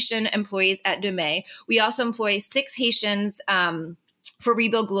 Haitian employees at Demae. We also employ 6 Haitians for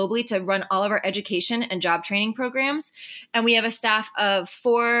Rebuild Globally to run all of our education and job training programs. And we have a staff of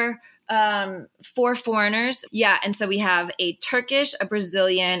 4 foreigners. Yeah. And so we have a Turkish, a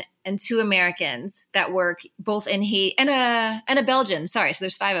Brazilian, and 2 Americans that work both in Haiti and a Belgian. Sorry. So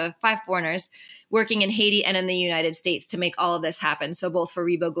there's 5 foreigners working in Haiti and in the United States to make all of this happen. So both for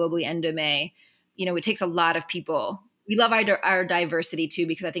Rebuild Globally and Demae, it takes a lot of people. We love our diversity too,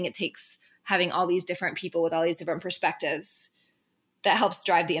 because I think it takes having all these different people with all these different perspectives that helps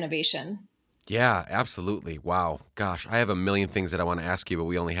drive the innovation. Yeah, absolutely. Wow. Gosh, I have a million things that I want to ask you, but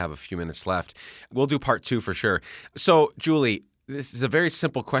we only have a few minutes left. We'll do part 2 for sure. So, Julie, this is a very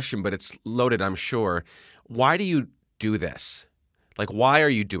simple question, but it's loaded, I'm sure. Why do you do this? Like, why are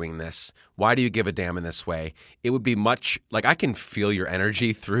you doing this? Why do you give a damn in this way? It would be much like I can feel your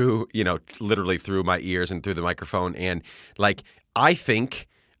energy through, literally through my ears and through the microphone. And like, I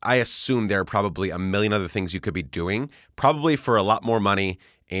assume there are probably a million other things you could be doing, probably for a lot more money.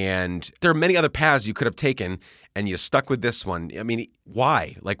 And there are many other paths you could have taken, and you stuck with this one. I mean,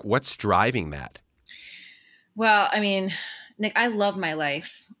 why? Like, what's driving that? Well, I mean, Nick, I love my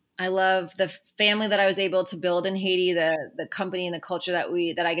life. I love the family that I was able to build in Haiti, the company and the culture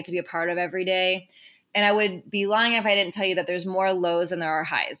that I get to be a part of every day. And I would be lying if I didn't tell you that there's more lows than there are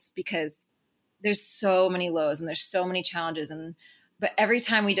highs, because there's so many lows and there's so many challenges. But every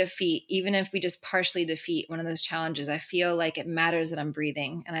time we defeat, even if we just partially defeat one of those challenges, I feel like it matters that I'm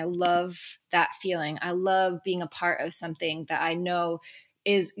breathing. And I love that feeling. I love being a part of something that I know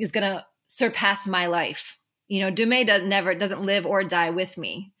is going to surpass my life. Demae doesn't live or die with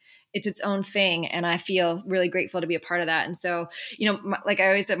me. It's its own thing. And I feel really grateful to be a part of that. And so, like I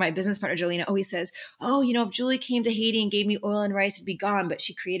always said, my business partner, Jolena, always says, if Julie came to Haiti and gave me oil and rice, it'd be gone, but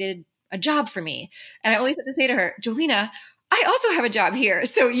she created a job for me. And I always have to say to her, Jolena, I also have a job here.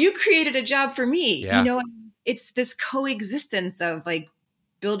 So you created a job for me. Yeah. It's this coexistence of like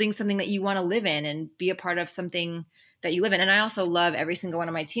building something that you want to live in and be a part of something that you live in. And I also love every single one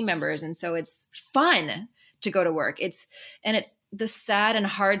of my team members. And so it's fun to go to work. It's the sad and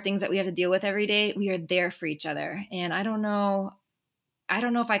hard things that we have to deal with every day. We are there for each other. And I don't know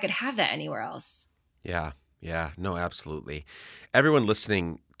if I could have that anywhere else. Yeah. Yeah. No, absolutely. Everyone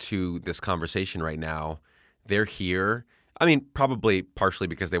listening to this conversation right now, they're here. I mean, probably partially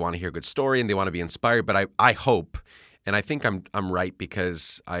because they want to hear a good story and they want to be inspired, but I hope, and I think I'm right,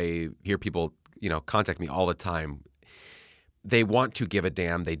 because I hear people, contact me all the time. They want to give a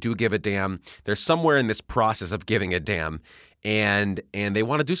damn. They do give a damn. They're somewhere in this process of giving a damn. and they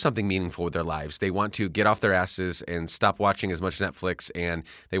want to do something meaningful with their lives. They want to get off their asses and stop watching as much Netflix, and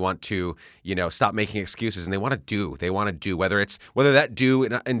they want to, stop making excuses, and they want to do. They want to do, whether that do,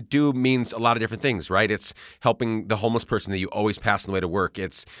 and do means a lot of different things, right? It's helping the homeless person that you always pass on the way to work.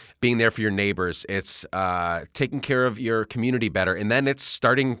 It's being there for your neighbors. It's taking care of your community better. And then it's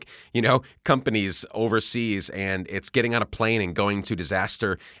starting, companies overseas, and it's getting on a plane and going to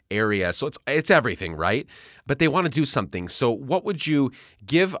disaster areas. So it's everything, right? But they want to do something. So what would you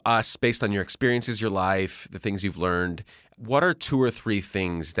give us based on your experiences, your life, the things you've learned? What are 2 or 3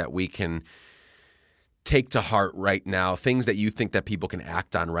 things that we can take to heart right now, things that you think that people can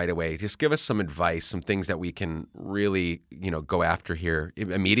act on right away? Just give us some advice, some things that we can really, go after here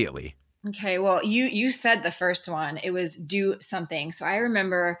immediately. Okay, well, you said the first one. It was do something. So I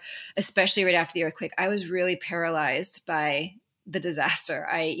remember, especially right after the earthquake, I was really paralyzed by the disaster.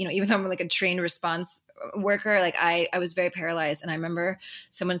 Even though I'm like a trained response worker, like I was very paralyzed. And I remember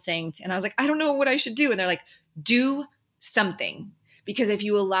someone saying, and I was like, I don't know what I should do. And they're like, do something. Because if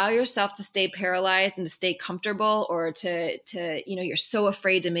you allow yourself to stay paralyzed and to stay comfortable, or to you're so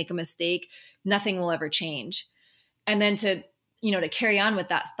afraid to make a mistake, nothing will ever change. And then to carry on with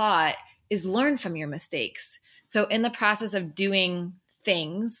that thought is learn from your mistakes. So in the process of doing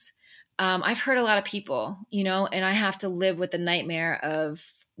things, I've hurt a lot of people, and I have to live with the nightmare of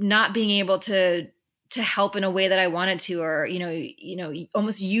not being able to help in a way that I wanted to, or,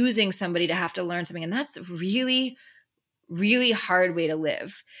 almost using somebody to have to learn something. And that's a really, really hard way to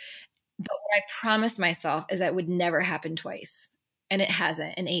live. But what I promised myself is that it would never happen twice. And it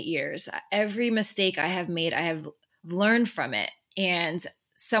hasn't in 8 years. Every mistake I have made, I have learned from it. And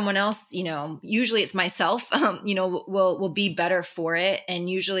someone else, usually it's myself, will be better for it. And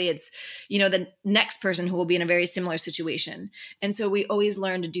usually it's, the next person who will be in a very similar situation. And so we always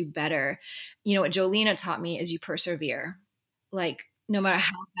learn to do better. What Jolena taught me is you persevere. Like, no matter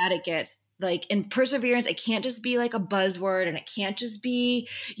how bad it gets, like, in perseverance, it can't just be like a buzzword, and it can't just be,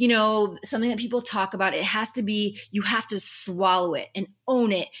 something that people talk about. It has to be, you have to swallow it and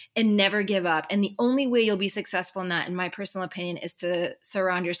own it and never give up. And the only way you'll be successful in that, in my personal opinion, is to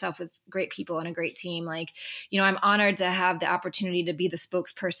surround yourself with great people and a great team. Like, I'm honored to have the opportunity to be the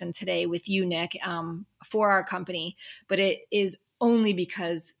spokesperson today with you, Nick, for our company. But it is only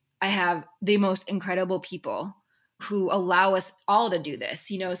because I have the most incredible people who allow us all to do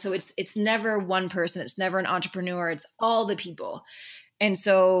this, so it's never one person. It's never an entrepreneur. It's all the people. And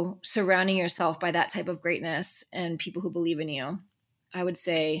so surrounding yourself by that type of greatness and people who believe in you, I would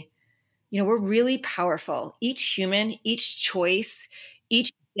say, we're really powerful. Each human, each choice,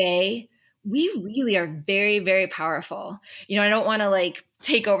 each day, we really are very, very powerful. I don't want to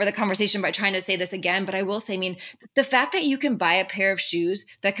take over the conversation by trying to say this again, but I will say, the fact that you can buy a pair of shoes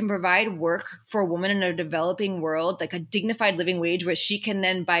that can provide work for a woman in a developing world, like a dignified living wage where she can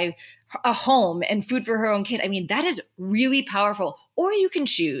then buy a home and food for her own kid. That is really powerful. Or you can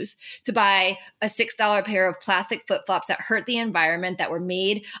choose to buy a $6 pair of plastic flip-flops that hurt the environment, that were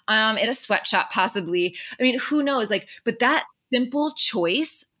made at a sweatshop possibly. Who knows? But that simple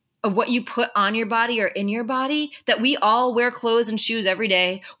choice of what you put on your body or in your body, that we all wear clothes and shoes every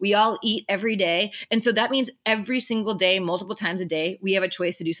day. We all eat every day. And so that means every single day, multiple times a day, we have a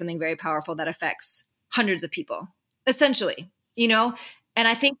choice to do something very powerful that affects hundreds of people, essentially, And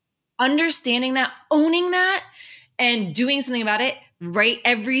I think understanding that, owning that, and doing something about it right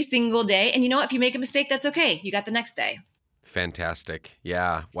every single day. And if you make a mistake, that's okay. You got the next day. Fantastic.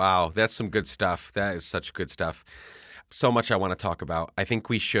 Yeah. Wow. That's some good stuff. That is such good stuff. So much I want to talk about. I think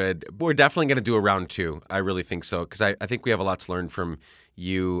we're definitely going to do a round 2. I really think so, because I think we have a lot to learn from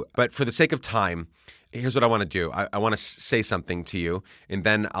you. But for the sake of time, here's what I want to do. I want to say something to you, and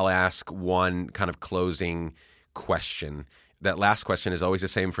then I'll ask one kind of closing question. That last question is always the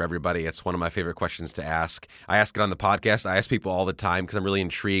same for everybody. It's one of my favorite questions to ask. I ask it on the podcast. I ask people all the time because I'm really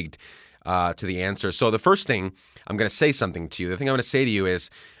intrigued to the answer. So the first thing, I'm going to say something to you. The thing I'm going to say to you is,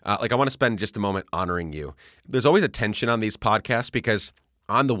 I want to spend just a moment honoring you. There's always a tension on these podcasts because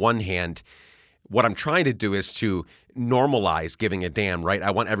on the one hand, what I'm trying to do is to normalize giving a damn, right? I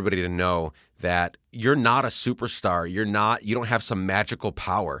want everybody to know that you're not a superstar. You don't have some magical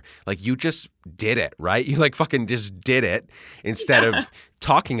power. You just did it, right? You fucking just did it instead of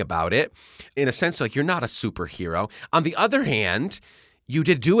talking about it. In a sense, you're not a superhero. On the other hand, you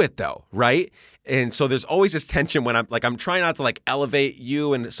did do it though, right? And so there's always this tension when I'm trying not to elevate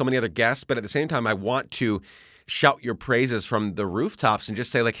you and so many other guests, but at the same time, I want to shout your praises from the rooftops and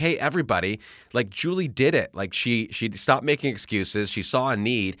just say hey, everybody, Julie did it. She stopped making excuses. She saw a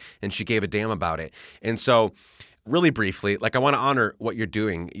need and she gave a damn about it. And so really briefly, like I want to honor what you're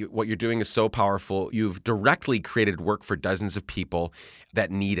doing. What you're doing is so powerful. You've directly created work for dozens of people that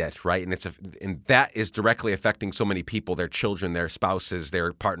need it, right? And that is directly affecting so many people, their children, their spouses,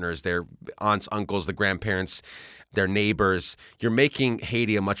 their partners, their aunts, uncles, the grandparents, their neighbors. You're making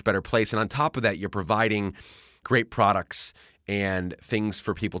Haiti a much better place. And on top of that, you're providing great products and things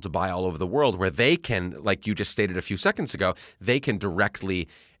for people to buy all over the world where they can, like you just stated a few seconds ago, they can directly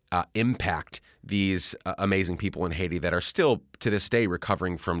impact these amazing people in Haiti that are still to this day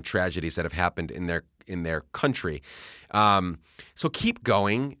recovering from tragedies that have happened in their country. So keep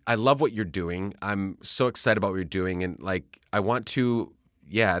going. I love what you're doing. I'm so excited about what you're doing, and like I want to,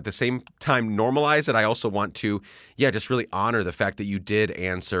 at the same time normalize it. I also want to, just really honor the fact that you did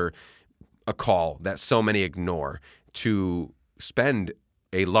answer a call that so many ignore to spend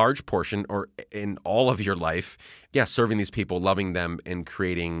a large portion or in all of your life, serving these people, loving them, and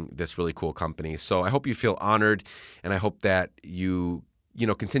creating this really cool company. So I hope you feel honored, and I hope that you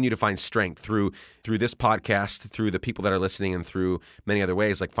continue to find strength through this podcast, through the people that are listening, and through many other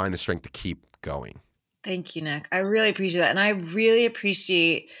ways, like find the strength to keep going. Thank you, Nick. I really appreciate that. And I really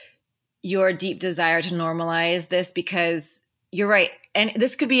appreciate your deep desire to normalize this, because you're right. And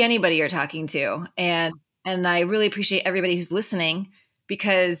this could be anybody you're talking to. And I really appreciate everybody who's listening,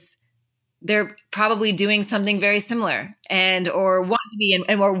 because they're probably doing something very similar or want to be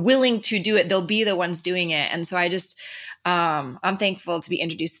and are willing to do it. They'll be the ones doing it. And so I just, I'm thankful to be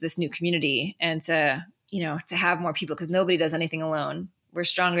introduced to this new community and to have more people, because nobody does anything alone. We're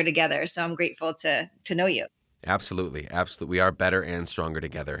stronger together. So I'm grateful to know you. Absolutely. Absolutely. We are better and stronger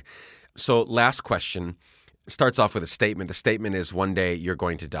together. So last question starts off with a statement. The statement is, one day you're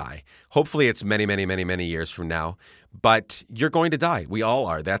going to die. Hopefully it's many, many, many, many years from now, but you're going to die. We all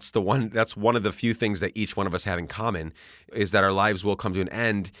are. That's one of the few things that each one of us have in common, is that our lives will come to an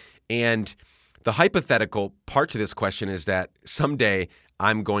end. And the hypothetical part to this question is that someday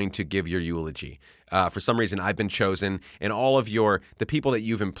I'm going to give your eulogy. For some reason, I've been chosen, and all of the people that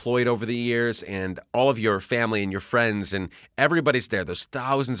you've employed over the years, and all of your family and your friends, and everybody's there. There's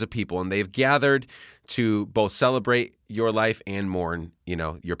thousands of people, and they've gathered to both celebrate your life and mourn,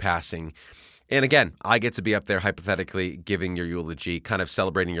 your passing. And again, I get to be up there hypothetically giving your eulogy, kind of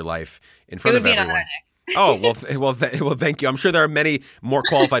celebrating your life in front of everyone. Oh, well, thank you. I'm sure there are many more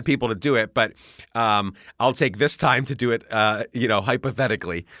qualified people to do it, but I'll take this time to do it,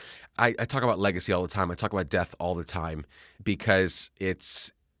 hypothetically. I talk about legacy all the time. I talk about death all the time, because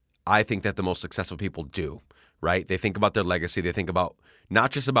I think that the most successful people do, right? They think about their legacy. They think about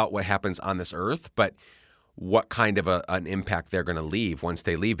not just about what happens on this earth, but what kind of an impact they're going to leave once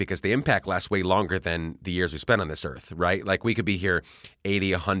they leave, because the impact lasts way longer than the years we spend on this earth, right? Like we could be here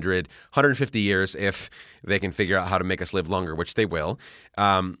 80, 100, 150 years if they can figure out how to make us live longer, which they will.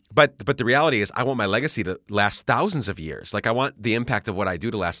 But the reality is I want my legacy to last thousands of years. Like I want the impact of what I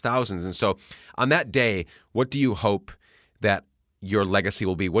do to last thousands. And so on that day, what do you hope that your legacy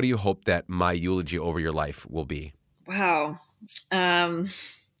will be? What do you hope that my eulogy over your life will be? Wow.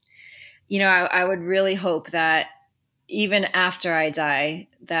 I would really hope that even after I die,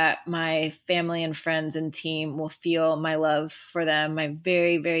 that my family and friends and team will feel my love for them, my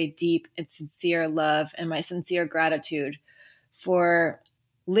very, very deep and sincere love, and my sincere gratitude for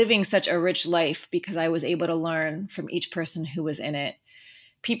living such a rich life, because I was able to learn from each person who was in it.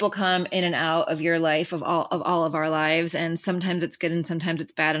 People come in and out of your life, of all of our lives, and sometimes it's good and sometimes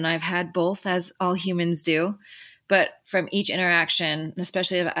it's bad. And I've had both, as all humans do. But from each interaction,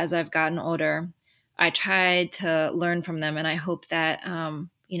 especially as I've gotten older, I tried to learn from them. And I hope that,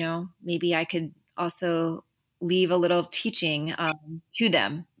 maybe I could also leave a little teaching to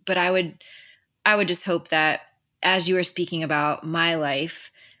them. But I would just hope that as you were speaking about my life,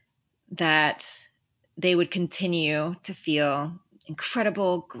 that they would continue to feel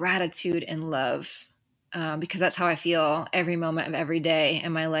incredible gratitude and love, because that's how I feel every moment of every day.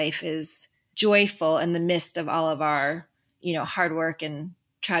 And my life is joyful in the midst of all of our, hard work and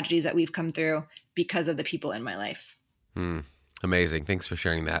tragedies that we've come through because of the people in my life. Amazing. Thanks for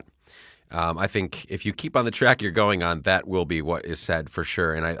sharing that. I think if you keep on the track you're going on, that will be what is said for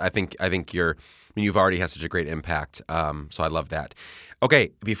sure. And I think you've already had such a great impact. So I love that.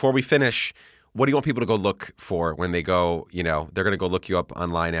 Okay. Before we finish, what do you want people to go look for when they go, they're going to go look you up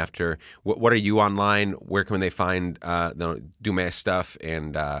online after? What are you online? Where can they find Dumais stuff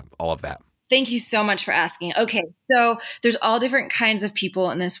and all of that? Thank you so much for asking. Okay, so there's all different kinds of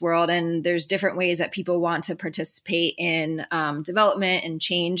people in this world, and there's different ways that people want to participate in development and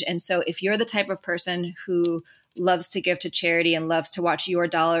change. And so if you're the type of person who loves to give to charity and loves to watch your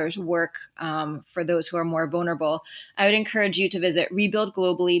dollars work for those who are more vulnerable, I would encourage you to visit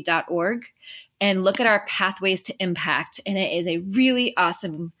rebuildglobally.org and look at our Pathways to Impact. And it is a really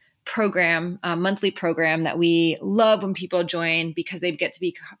awesome program, a monthly program that we love when people join because they get to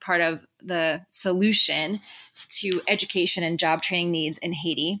be part of the solution to education and job training needs in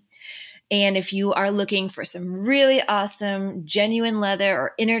Haiti. And if you are looking for some really awesome genuine leather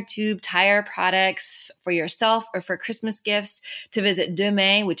or inner tube tire products for yourself or for Christmas gifts, to visit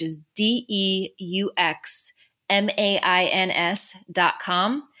Deuxmains, which is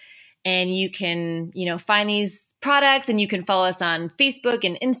DEUXMAINS.com. And you can, find these products, and you can follow us on Facebook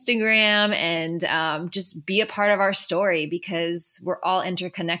and Instagram, and just be a part of our story, because we're all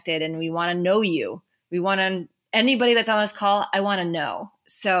interconnected and we want to know you. We want to, anybody that's on this call, I want to know.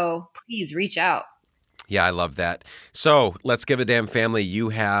 So please reach out. Yeah, I love that. So Let's Give a Damn family. You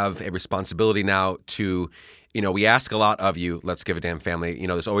have a responsibility now to, we ask a lot of you, Let's Give a Damn family.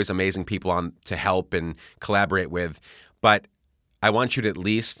 There's always amazing people on to help and collaborate with. But I want you to at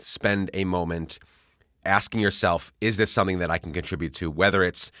least spend a moment asking yourself, is this something that I can contribute to? Whether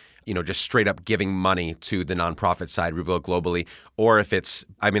it's, just straight up giving money to the nonprofit side, Rebuild Globally, or if it's,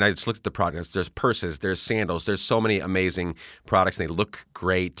 I just looked at the products. There's purses, there's sandals, there's so many amazing products, and they look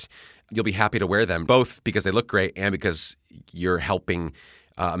great. You'll be happy to wear them, both because they look great and because you're helping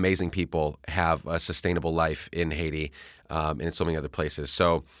amazing people have a sustainable life in Haiti and in so many other places.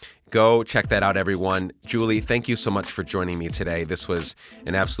 So go check that out, everyone. Julie, thank you so much for joining me today. This was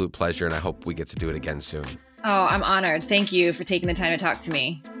an absolute pleasure, and I hope we get to do it again soon. Oh, I'm honored. Thank you for taking the time to talk to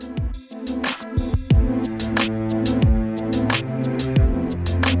me.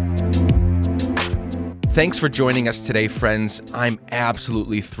 Thanks for joining us today, friends. I'm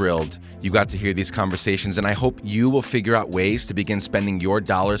absolutely thrilled you got to hear these conversations, and I hope you will figure out ways to begin spending your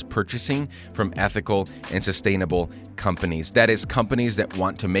dollars purchasing from ethical and sustainable companies. That is, companies that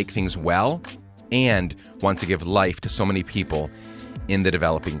want to make things well and want to give life to so many people in the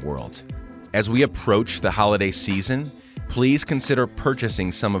developing world. As we approach the holiday season, please consider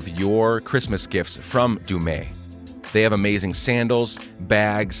purchasing some of your Christmas gifts from Deuxmains. They have amazing sandals,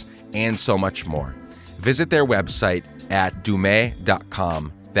 bags, and so much more. Visit their website at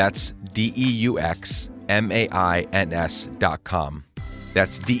deuxmains.com. That's DEUXMAINS.com.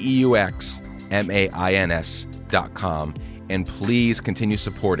 That's DEUXMAINS.com. And please continue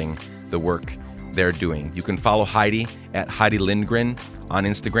supporting the work they're doing. You can follow Heidi at Heidi Lindgren on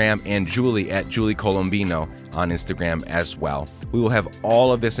Instagram and Julie at Julie Colombino on Instagram as well. We will have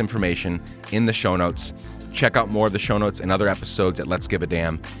all of this information in the show notes. Check out more of the show notes and other episodes at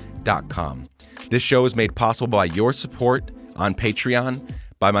letsgiveadamn.com. This show is made possible by your support on Patreon,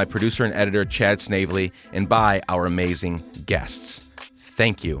 by my producer and editor, Chad Snavely, and by our amazing guests.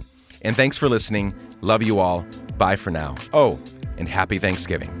 Thank you. And thanks for listening. Love you all. Bye for now. Oh, and happy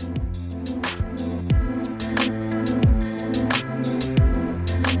Thanksgiving.